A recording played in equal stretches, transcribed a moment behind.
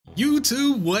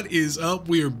YouTube, what is up?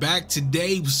 We are back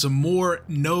today with some more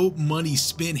No Money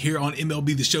Spent here on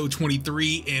MLB The Show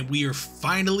 23, and we are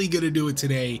finally going to do it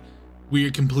today. We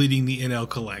are completing the NL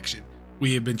collection.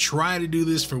 We have been trying to do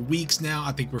this for weeks now.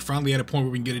 I think we're finally at a point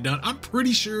where we can get it done. I'm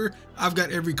pretty sure I've got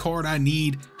every card I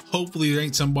need. Hopefully there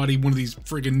ain't somebody, one of these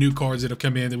freaking new cards that have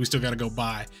come in that we still got to go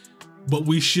buy. But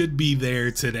we should be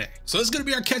there today. So it's going to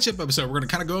be our catch-up episode. We're going to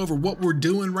kind of go over what we're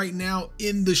doing right now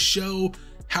in the show,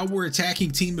 how we're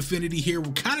attacking Team Affinity here.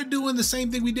 We're kind of doing the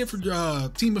same thing we did for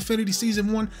Team Affinity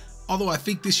Season 1. Although I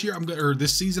think this year,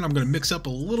 this season, I'm going to mix up a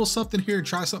little something here and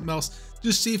try something else.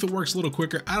 Just see if it works a little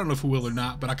quicker. I don't know if it will or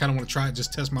not, but I kind of want to try it,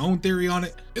 just test my own theory on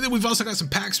it. And then we've also got some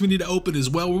packs we need to open as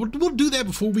well. We'll do that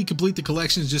before we complete the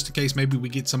collections, just in case maybe we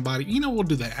get somebody. You know, we'll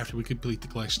do that after we complete the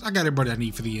collections. I got everybody I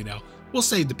need for the NL. We'll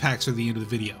save the packs for the end of the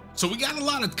video. So we got a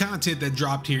lot of content that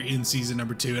dropped here in season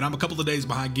number 2, and I'm a couple of days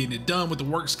behind getting it done with the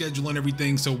work schedule and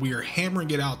everything. So we are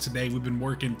hammering it out today. We've been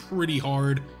working pretty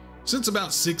hard since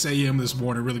about 6 a.m. this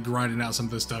morning, really grinding out some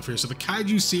of this stuff here. So the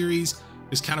Kaiju series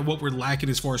is kind of what we're lacking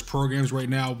as far as programs right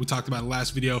now. We talked about in the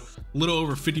last video, a little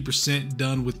over 50%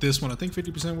 done with this one. I think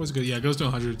 50% was good. Yeah, it goes to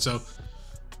 100. So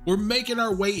we're making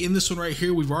our way in this one right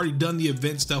here. We've already done the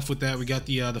event stuff with that. We got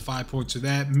the 5 points of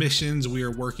that. Missions we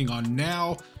are working on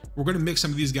now. We're going to mix some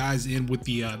of these guys in with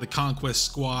the Conquest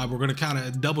squad. We're going to kind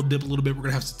of double dip a little bit. We're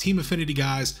going to have some Team Affinity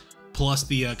guys plus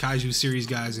the Kaiju series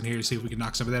guys in here to see if we can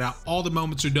knock some of that out. All the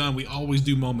moments are done. We always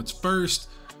do moments first.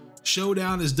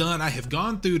 Showdown is done. I have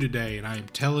gone through today, and I am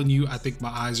telling you, I think my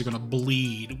eyes are going to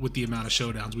bleed with the amount of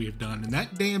showdowns we have done. And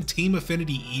that damn Team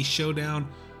Affinity East showdown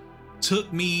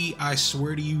took me, I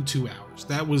swear to you, 2 hours.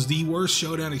 That was the worst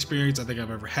showdown experience I think I've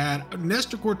ever had.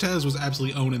 Nestor Cortez was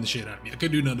absolutely owning the shit out of me. I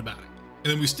couldn't do nothing about it.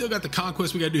 And then we still got the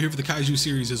Conquest we got to do here for the Kaiju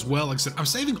series as well. Like I said, I'm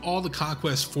saving all the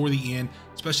Conquests for the end,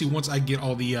 especially once I get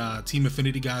all the Team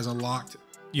Affinity guys unlocked,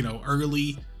 you know,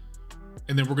 early.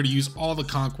 And then we're going to use all the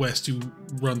Conquests to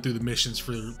run through the missions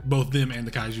for both them and the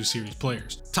Kaiju series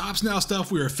players. Tops Now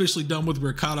stuff we are officially done with.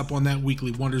 We're caught up on that. Weekly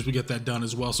Wonders, we get that done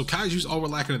as well. So Kaiju's all we're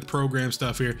lacking at the program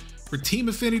stuff here. For Team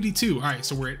Affinity 2, all right,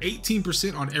 so we're at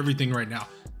 18% on everything right now.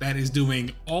 That is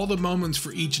doing all the moments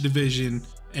for each division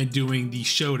and doing the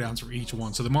showdowns for each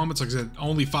one. So the moments, like I said,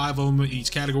 only 5 of them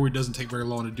each category. Doesn't take very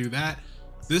long to do that.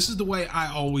 This is the way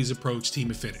I always approach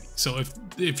Team Affinity. So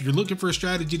if you're looking for a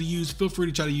strategy to use, feel free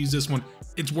to try to use this one.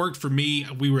 It's worked for me.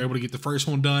 We were able to get the first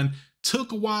one done.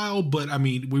 Took a while, but I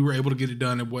mean, we were able to get it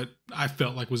done in what I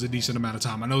felt like was a decent amount of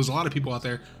time. I know there's a lot of people out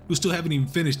there who still haven't even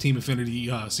finished Team Affinity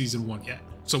Season 1 yet.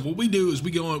 So what we do is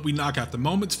we go and we knock out the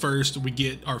moments first. We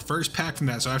get our first pack from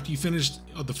that. So after you finish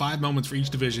the 5 moments for each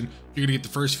division, you're gonna get the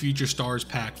first Future Stars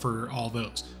pack for all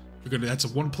those. That's a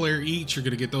 1 player each. You're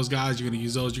gonna get those guys. You're gonna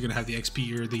use those. You're gonna have the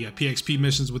XP or the PXP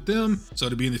missions with them. So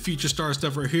to be in the Future Star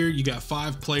stuff right here, you got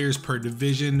 5 players per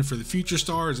division for the Future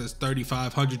Stars. That's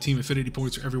 3,500 Team Affinity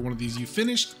points for every one of these you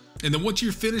finish. And then once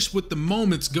you're finished with the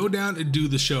moments, go down and do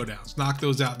the showdowns. Knock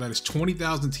those out. That is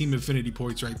 20,000 Team Affinity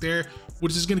points right there,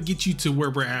 which is gonna get you to where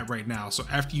we're at right now. So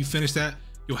after you finish that,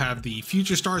 you'll have the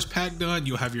Future Stars pack done.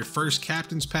 You'll have your first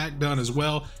Captain's pack done as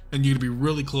well. And you're gonna be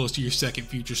really close to your second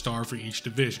Future Star for each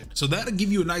division. So that'll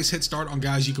give you a nice head start on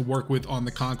guys you can work with on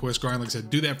the Conquest grind. Like I said,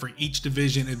 do that for each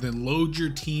division and then load your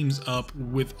teams up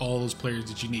with all those players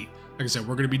that you need. Like I said,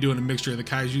 we're gonna be doing a mixture of the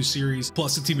Kaiju series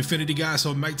plus the Team Affinity guys.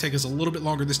 So it might take us a little bit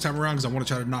longer this time around because I wanna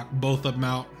try to knock both of them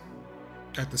out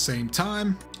at the same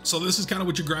time. So this is kind of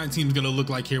what your grind team is going to look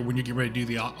like here when you get ready to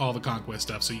do all the Conquest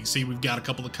stuff. So you see we've got a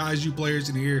couple of Kaiju players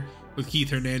in here with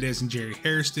Keith Hernandez and Jerry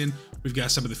Hairston. We've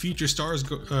got some of the Future Stars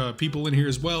people in here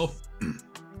as well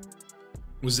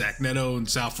with Zach Neto and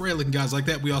Sal Frelick and guys like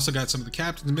that. We also got some of the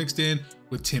captains mixed in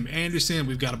with Tim Anderson.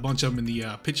 We've got a bunch of them in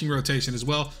the pitching rotation as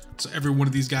well. So every one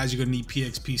of these guys you're going to need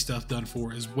PXP stuff done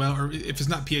for as well. Or if it's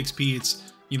not PXP,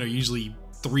 it's, you know, usually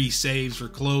 3 saves for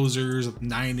closers,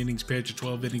 9 innings pitch, or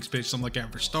 12 innings pitch, something like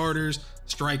that for starters.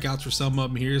 Strikeouts for some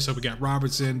of them here. So we got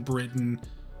Robertson, Britton,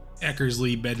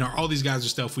 Eckersley, Bednar. All these guys are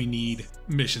stuff we need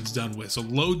missions done with. So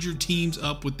load your teams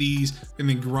up with these and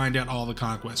then grind out all the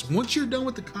Conquests. Once you're done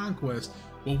with the Conquest,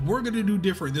 what we're going to do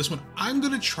different in this one, I'm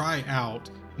going to try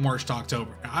out March to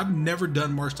October. Now, I've never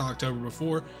done March to October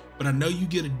before, but I know you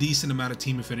get a decent amount of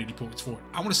Team Affinity points for it.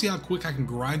 I want to see how quick I can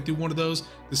grind through one of those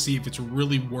to see if it's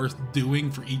really worth doing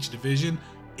for each division.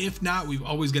 If not, we've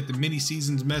always got the mini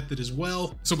seasons method as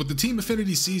well. So with the Team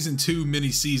Affinity Season 2 mini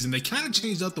season, they kind of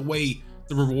changed up the way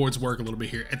the rewards work a little bit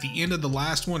here. At the end of the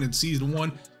last one in Season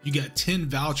 1, you got 10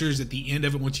 vouchers at the end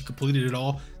of it once you completed it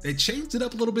all. They changed it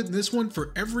up a little bit in this one.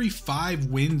 For every 5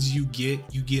 wins you get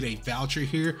a voucher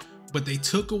here, but they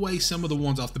took away some of the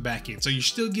ones off the back end. So you're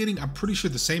still getting, I'm pretty sure,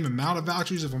 the same amount of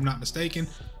vouchers if I'm not mistaken,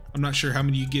 I'm not sure how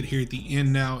many you get here at the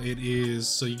end now. It is,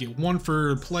 so you get 1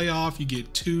 for playoff, you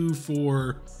get 2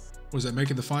 for, what does that,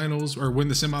 making the finals or win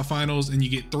the semifinals, and you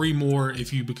get 3 more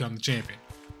if you become the champion.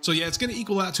 So yeah, it's going to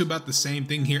equal out to about the same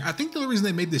thing here. I think the only reason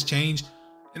they made this change,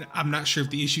 and I'm not sure if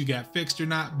the issue got fixed or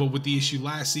not, but with the issue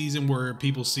last season where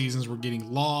people's seasons were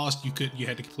getting lost, you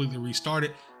had to completely restart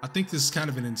it. I think this is kind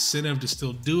of an incentive to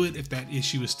still do it if that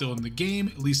issue is still in the game.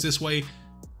 At least this way,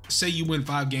 say you win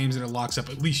 5 games and it locks up,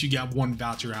 at least you got 1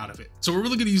 voucher out of it. So we're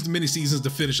really going to use the mini seasons to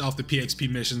finish off the PXP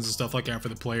missions and stuff like that for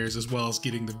the players, as well as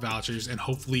getting the vouchers and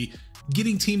hopefully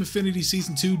getting Team Affinity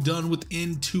Season 2 done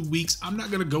within 2 weeks. I'm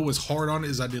not going to go as hard on it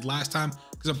as I did last time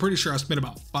because I'm pretty sure I spent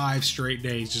about 5 straight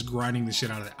days just grinding the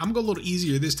shit out of it. I'm going to go a little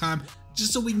easier this time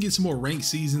just so we can get some more ranked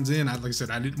seasons in. Like I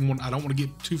said, I don't want to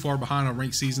get too far behind on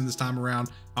ranked season this time around.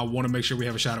 I want to make sure we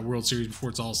have a shot at World Series before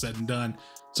it's all said and done.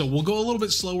 So we'll go a little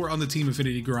bit slower on the Team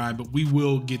Affinity grind, but we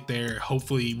will get there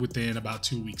hopefully within about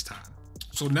 2 weeks time.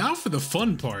 So now for the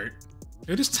fun part,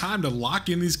 it is time to lock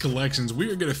in these collections. We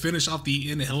are going to finish off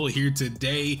the NL here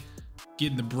today,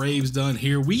 getting the Braves done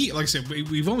here. Like I said,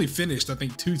 we've only finished, I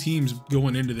think, 2 teams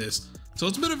going into this. So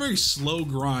it's been a very slow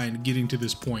grind getting to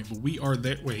this point, but we are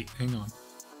there. Wait, hang on.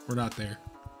 We're not there.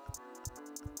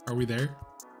 Are we there?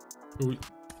 Are we...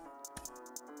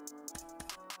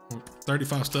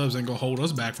 35 stubs ain't gonna hold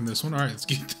us back from this one. All right, let's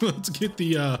get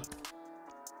the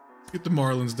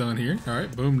Marlins done here. All right,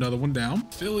 boom, another one down.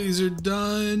 Phillies are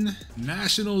done.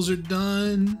 Nationals are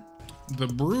done. The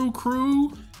Brew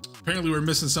Crew. Apparently we're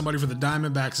missing somebody for the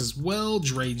Diamondbacks as well.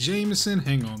 Dre Jameson.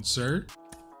 Hang on, sir.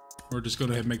 We're just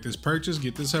gonna make this purchase,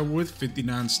 get this over with.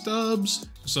 59 stubs.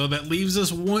 So that leaves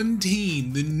us 1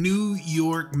 team, the New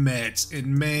York Mets. And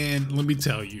man, let me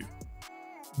tell you,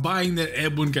 buying that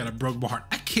Edwin kind of broke my heart.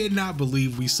 I cannot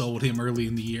believe we sold him early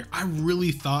in the year. I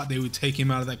really thought they would take him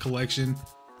out of that collection,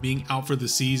 being out for the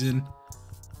season.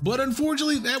 But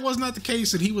unfortunately, that was not the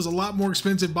case, and he was a lot more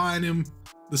expensive buying him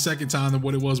the second time than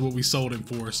what we sold him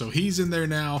for. So he's in there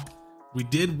now. We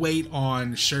did wait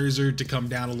on Scherzer to come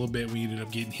down a little bit. We ended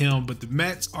up getting him, but the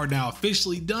Mets are now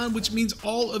officially done, which means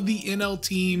all of the NL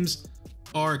teams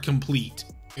are complete.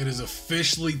 It is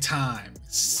officially time.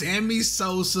 Sammy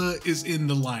Sosa is in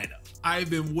the lineup. I've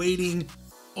been waiting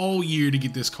all year to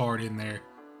get this card in there.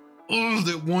 Oh,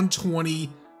 that 120,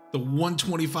 the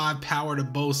 125 power to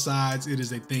both sides. It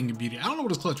is a thing of beauty. I don't know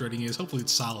what his clutch rating is. Hopefully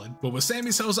it's solid. But with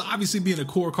Sammy Sosa obviously being a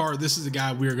core card, this is a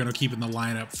guy we're going to keep in the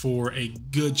lineup for a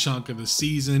good chunk of the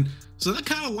season. So that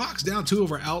kind of locks down 2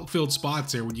 of our outfield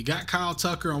spots there. When you got Kyle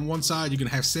Tucker on one side, you're going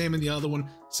to have Sam in the other one.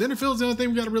 Center field's the only thing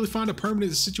we got to really find a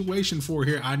permanent situation for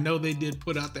here. I know they did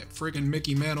put out that friggin'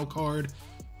 Mickey Mantle card,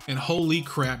 and holy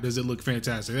crap, does it look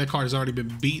fantastic. That card has already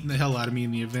been beating the hell out of me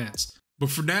in the events. But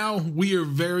for now, we are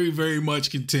very, very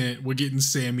much content with getting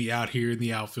Sammy out here in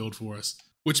the outfield for us.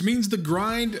 Which means the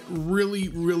grind really,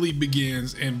 really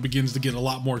begins to get a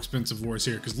lot more expensive for us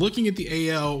here. Because looking at the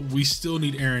AL, we still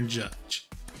need Aaron Judge.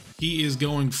 He is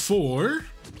going for,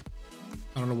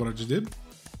 I don't know what I just did,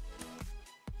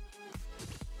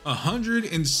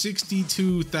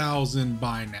 162,000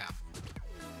 by now.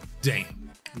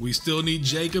 Damn. We still need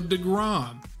Jacob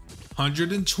deGrom,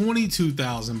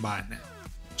 122,000 by now.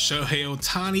 Shohei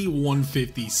Ohtani,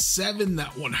 157.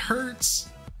 That one hurts.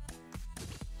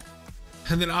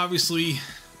 And then obviously,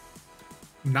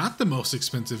 not the most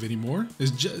expensive anymore.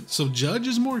 So Judge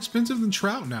is more expensive than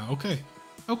Trout now. Okay.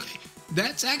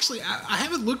 That's actually, I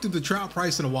haven't looked at the Trout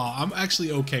price in a while. I'm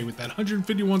actually okay with that.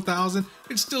 151,000.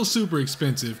 It's still super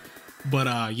expensive,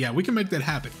 but yeah, we can make that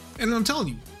happen. And I'm telling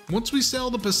you, once we sell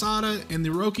the Posada and the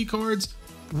Roki cards,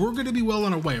 we're going to be well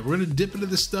on our way. We're going to dip into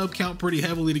the stub count pretty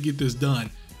heavily to get this done,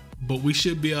 but we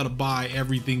should be able to buy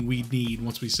everything we need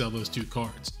once we sell those 2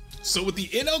 cards. So with the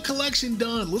NL collection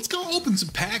done, let's go open some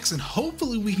packs and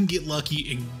hopefully we can get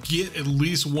lucky and get at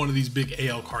least one of these big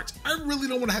AL cards. I really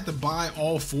don't want to have to buy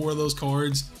all 4 of those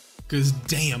cards because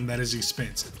damn, that is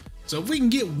expensive. So if we can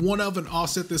get one of and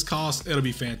offset this cost, it'll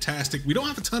be fantastic. We don't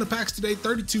have a ton of packs today,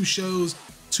 32 shows,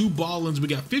 2 ball-ins. We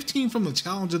got 15 from the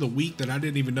challenge of the week that I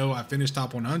didn't even know I finished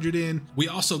top 100 in. We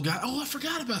also got, oh, I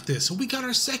forgot about this. So we got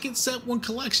our second set 1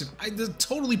 collection. I just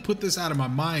totally put this out of my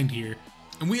mind here.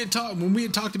 And when we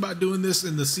had talked about doing this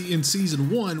in season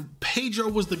 1, Pedro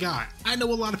was the guy. I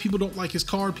know a lot of people don't like his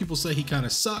card. People say he kind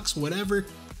of sucks, whatever,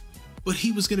 but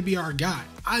he was going to be our guy.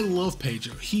 I love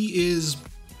Pedro. He is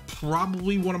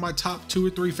probably one of my top 2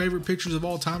 or 3 favorite pitchers of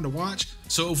all time to watch.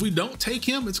 So if we don't take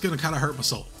him, it's going to kind of hurt my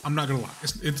soul. I'm not going to lie.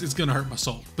 It's going to hurt my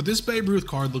soul. But this Babe Ruth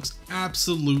card looks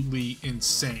absolutely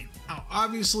insane. Now,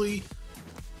 obviously,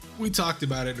 we talked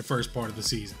about it in the first part of the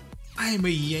season. I am a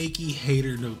Yankee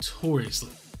hater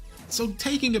notoriously. so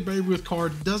taking a Babe Ruth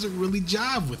card doesn't really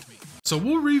jive with me. So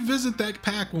we'll revisit that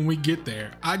pack when we get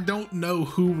there. I don't know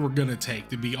who we're gonna take,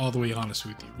 to be all the way honest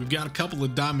with you. We've got a couple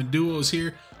of diamond duos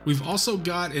here. We've also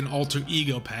got an alter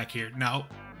ego pack here. Now,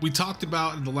 we talked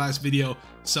about in the last video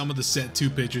some of the set 2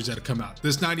 pictures that have come out.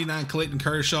 This 99 Clayton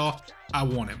Kershaw, I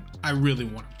want him. I really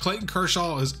want him. Clayton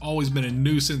Kershaw has always been a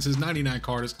nuisance. His 99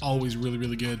 card is always really,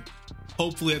 really good.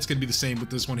 Hopefully that's gonna be the same with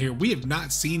this one here. We have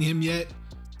not seen him yet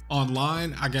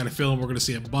online. I got a feeling we're gonna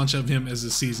see a bunch of him as the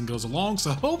season goes along.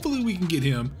 So hopefully we can get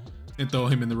him and throw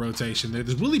him in the rotation there.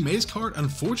 This Willie Mays card,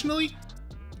 unfortunately,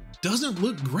 doesn't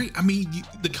look great. I mean,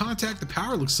 the contact, the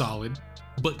power looks solid,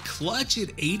 but clutch at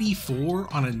 84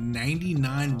 on a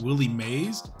 99 Willie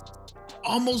Mays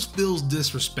almost feels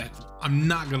disrespectful. I'm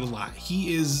not gonna lie.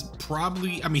 He is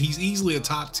probably, I mean, he's easily a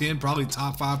top 10, probably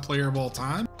top 5 player of all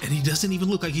time. And he doesn't even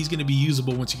look like he's gonna be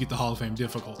usable once you get the Hall of Fame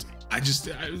difficulty.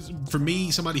 For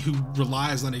me, somebody who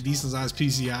relies on a decent sized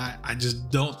PCI, I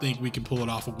just don't think we can pull it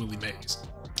off with Willie Mays.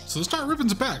 So let's start ripping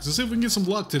some packs. Let's see if we can get some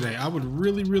luck today. I would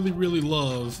really, really, really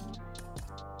love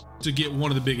to get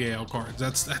one of the big AL cards.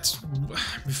 That's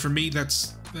for me,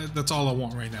 that's all I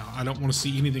want right now. I don't want to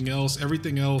see anything else.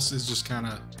 Everything else is just kind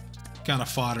of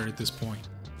fodder at this point.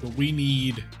 But we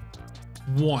need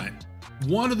one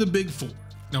of the big 4.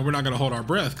 Now, we're not going to hold our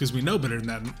breath because we know better than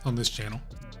that on this channel,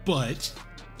 but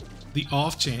the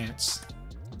off chance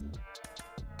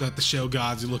that the show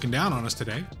gods are looking down on us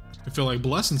today, I feel like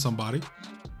blessing somebody,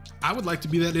 I would like to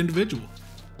be that individual.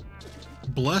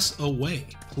 Bless away,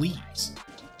 please.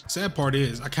 Sad part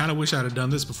is, I kind of wish I'd have done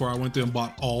this before I went through and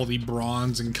bought all the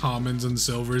bronze and commons and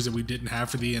silvers that we didn't have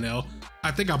for the NL.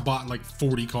 I think I bought like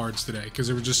 40 cards today because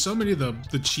there were just so many of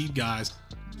the cheap guys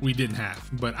we didn't have.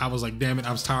 But I was like, damn it,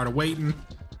 I was tired of waiting.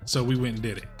 So we went and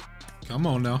did it. Come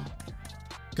on now.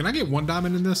 Can I get 1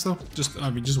 diamond in this though? Just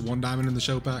 1 diamond in the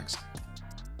show packs.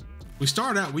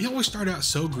 We always start out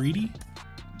so greedy,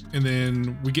 and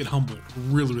then we get humbled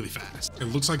really, really fast. It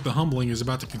looks like the humbling is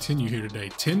about to continue here today.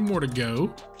 10 more to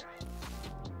go.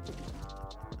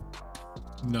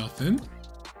 Nothing.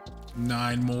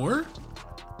 9 more.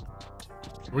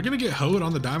 We're gonna get hoed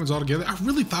on the diamonds altogether. I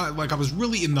really thought, like, I was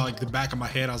really in the back of my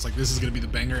head. I was like, this is gonna be the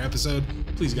banger episode.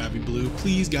 Please God be blue.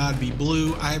 Please God be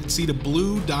blue. I haven't seen a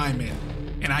blue diamond,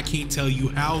 and I can't tell you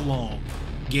how long.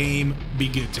 Game, be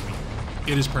good to me.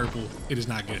 It is purple. It is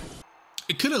not good.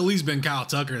 It could have at least been Kyle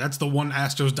Tucker. That's the one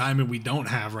Astros diamond we don't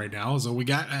have right now. So we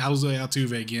got Jose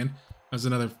Altuve again. That's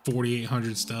another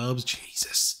 4,800 stubs.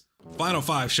 Jesus. Final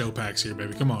 5 show packs here,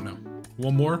 baby. Come on now.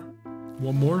 One more.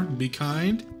 One more. Be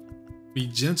kind. Be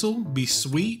gentle. Be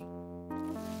sweet.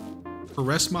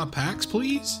 Caress my packs,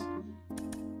 please.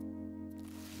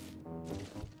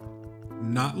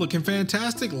 Not looking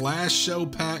fantastic. Last show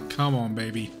pack. Come on,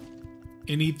 baby.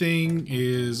 Anything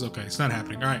is okay. It's not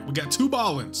happening. All right, we got 2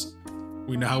 ballins.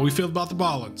 We know how we feel about the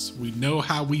ballins. We know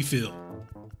how we feel.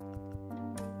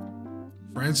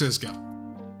 Francisco.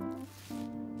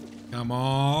 Come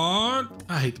on.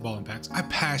 I hate the ballin packs. I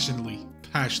passionately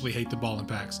hate the ballin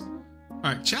packs. All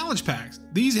right, challenge packs.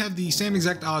 These have the same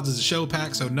exact odds as a show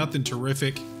pack, so nothing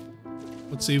terrific.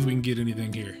 Let's see if we can get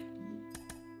anything here.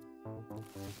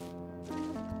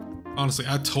 Honestly,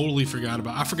 I totally forgot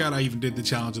I forgot I even did the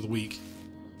challenge of the week.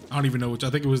 I don't even know which. I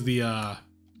think it was the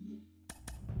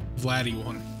Vladdy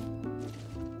one.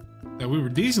 That we were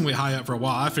decently high up for a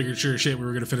while. I figured sure as shit we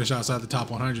were going to finish outside the top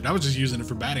 100. I was just using it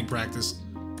for batting practice.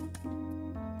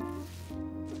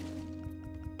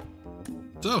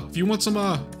 So, if you want some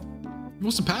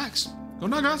packs, go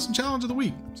knock out some challenge of the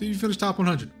week. See if you finish top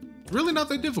 100. Really not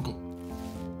that difficult.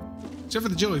 Except for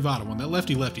the Joey Votto one. That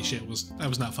lefty shit was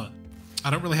not fun. I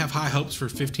don't really have high hopes for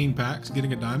 15 packs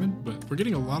getting a diamond, but we're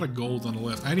getting a lot of gold on the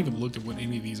left. I hadn't even looked at what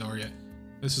any of these are yet.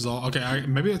 This is all, okay,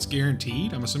 maybe that's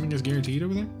guaranteed. I'm assuming it's guaranteed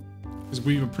over there. Because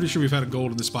I'm pretty sure we've had a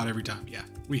gold in this spot every time. Yeah,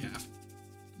 we have.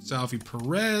 Salvi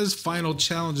Perez, final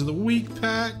challenge of the week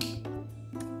pack.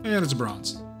 And it's a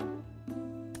bronze.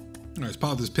 All right, let's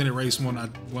pop this pennant race one. I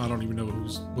don't even know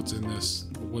what's in this,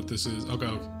 what this is.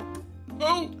 Okay.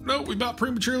 Oh, no, we about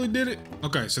prematurely did it.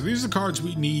 Okay, so these are the cards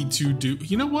we need to do.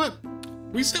 You know what?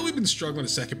 We said we've been struggling at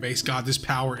second base. God, this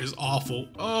power is awful.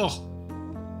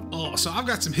 Oh, so I've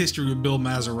got some history with Bill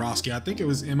Mazeroski. I think it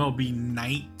was MLB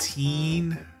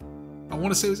 19. I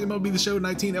want to say it was MLB The Show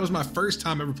 19. That was my first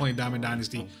time ever playing Diamond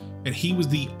Dynasty. And he was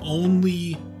the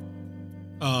only,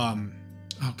 oh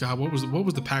God, what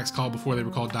was the packs called before they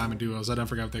were called Diamond Duos? I don't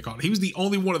forget what they called it. He was the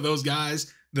only one of those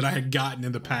guys that I had gotten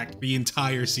in the pack the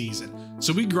entire season.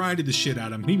 So we grinded the shit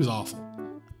out of him. He was awful.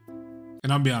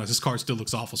 And I'll be honest, this card still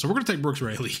looks awful. So we're going to take Brooks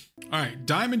Raley. All right,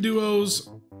 Diamond Duos,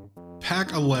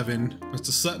 pack 11. That's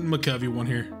the Sutton McCovey one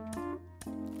here.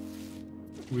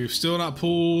 We've still not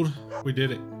pulled. We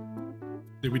did it.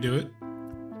 Did we do it?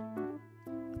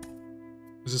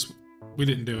 Is this? We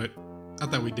didn't do it. I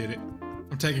thought we did it.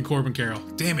 I'm taking Corbin Carroll.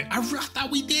 Damn it. I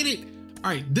thought we did it.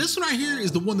 All right. This one right here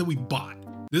is the one that we bought.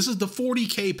 This is the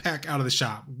 40K pack out of the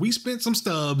shop. We spent some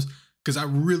stubs because I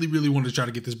really, really wanted to try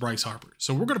to get this Bryce Harper.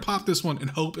 So we're going to pop this one and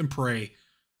hope and pray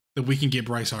that we can get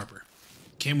Bryce Harper.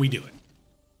 Can we do it?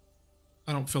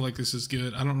 I don't feel like this is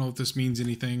good. I don't know if this means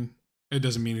anything. It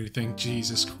doesn't mean anything.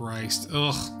 Jesus Christ.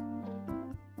 Ugh.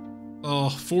 Oh,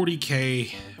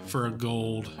 40K for a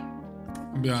gold.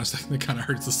 I'll be honest, that kind of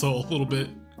hurts the soul a little bit.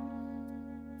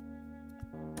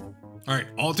 All right,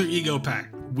 alter ego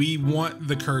pack. We want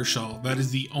the Kershaw. That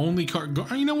is the only card.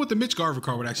 You know what? The Mitch Garver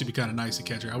card would actually be kind of nice to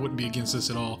catch her. I wouldn't be against this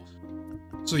at all.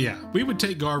 So yeah, we would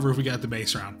take Garver if we got the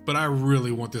base round, but I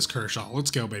really want this Kershaw.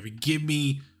 Let's go, baby. Give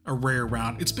me a rare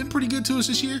round. It's been pretty good to us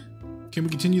this year. Can we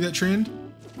continue that trend?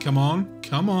 Come on,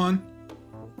 come on.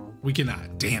 We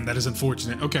cannot. Damn, that is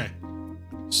unfortunate. Okay,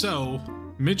 so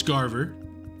Mitch Garver.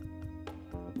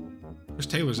 Chris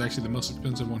Taylor's actually the most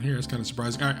expensive one here. It's kind of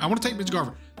surprising. All right, I want to take Mitch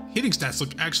Garver. Hitting stats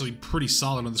look actually pretty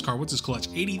solid on this card. What's his clutch?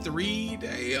 83.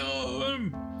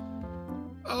 Damn.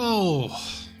 Oh,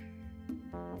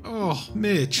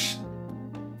 Mitch.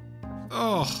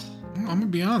 Oh, I'm gonna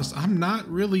be honest. I'm not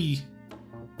really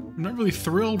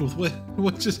thrilled with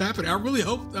what just happened. I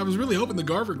was really hoping the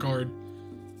Garver card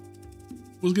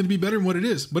was gonna be better than what it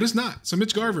is, but it's not. So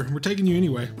Mitch Garver, we're taking you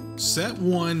anyway. Set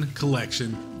 1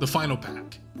 collection, the final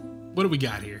pack. What do we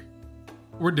got here?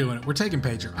 We're doing it. We're taking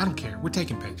Pedro. I don't care. We're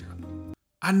taking Pedro.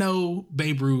 I know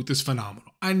Babe Ruth is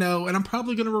phenomenal. I know, and I'm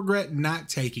probably gonna regret not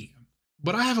taking him,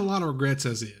 but I have a lot of regrets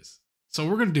as is. So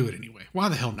we're gonna do it anyway. Why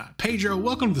the hell not? Pedro,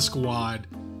 welcome to the squad.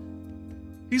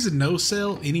 He's a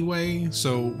no-sell anyway,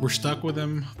 so we're stuck with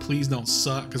him. Please don't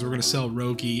suck, because we're gonna sell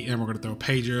Roki and we're gonna throw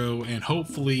Pedro, and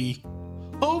hopefully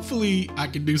I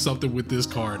can do something with this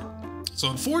card. So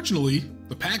unfortunately,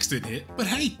 the packs didn't hit, but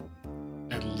hey,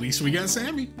 at least we got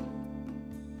Sammy.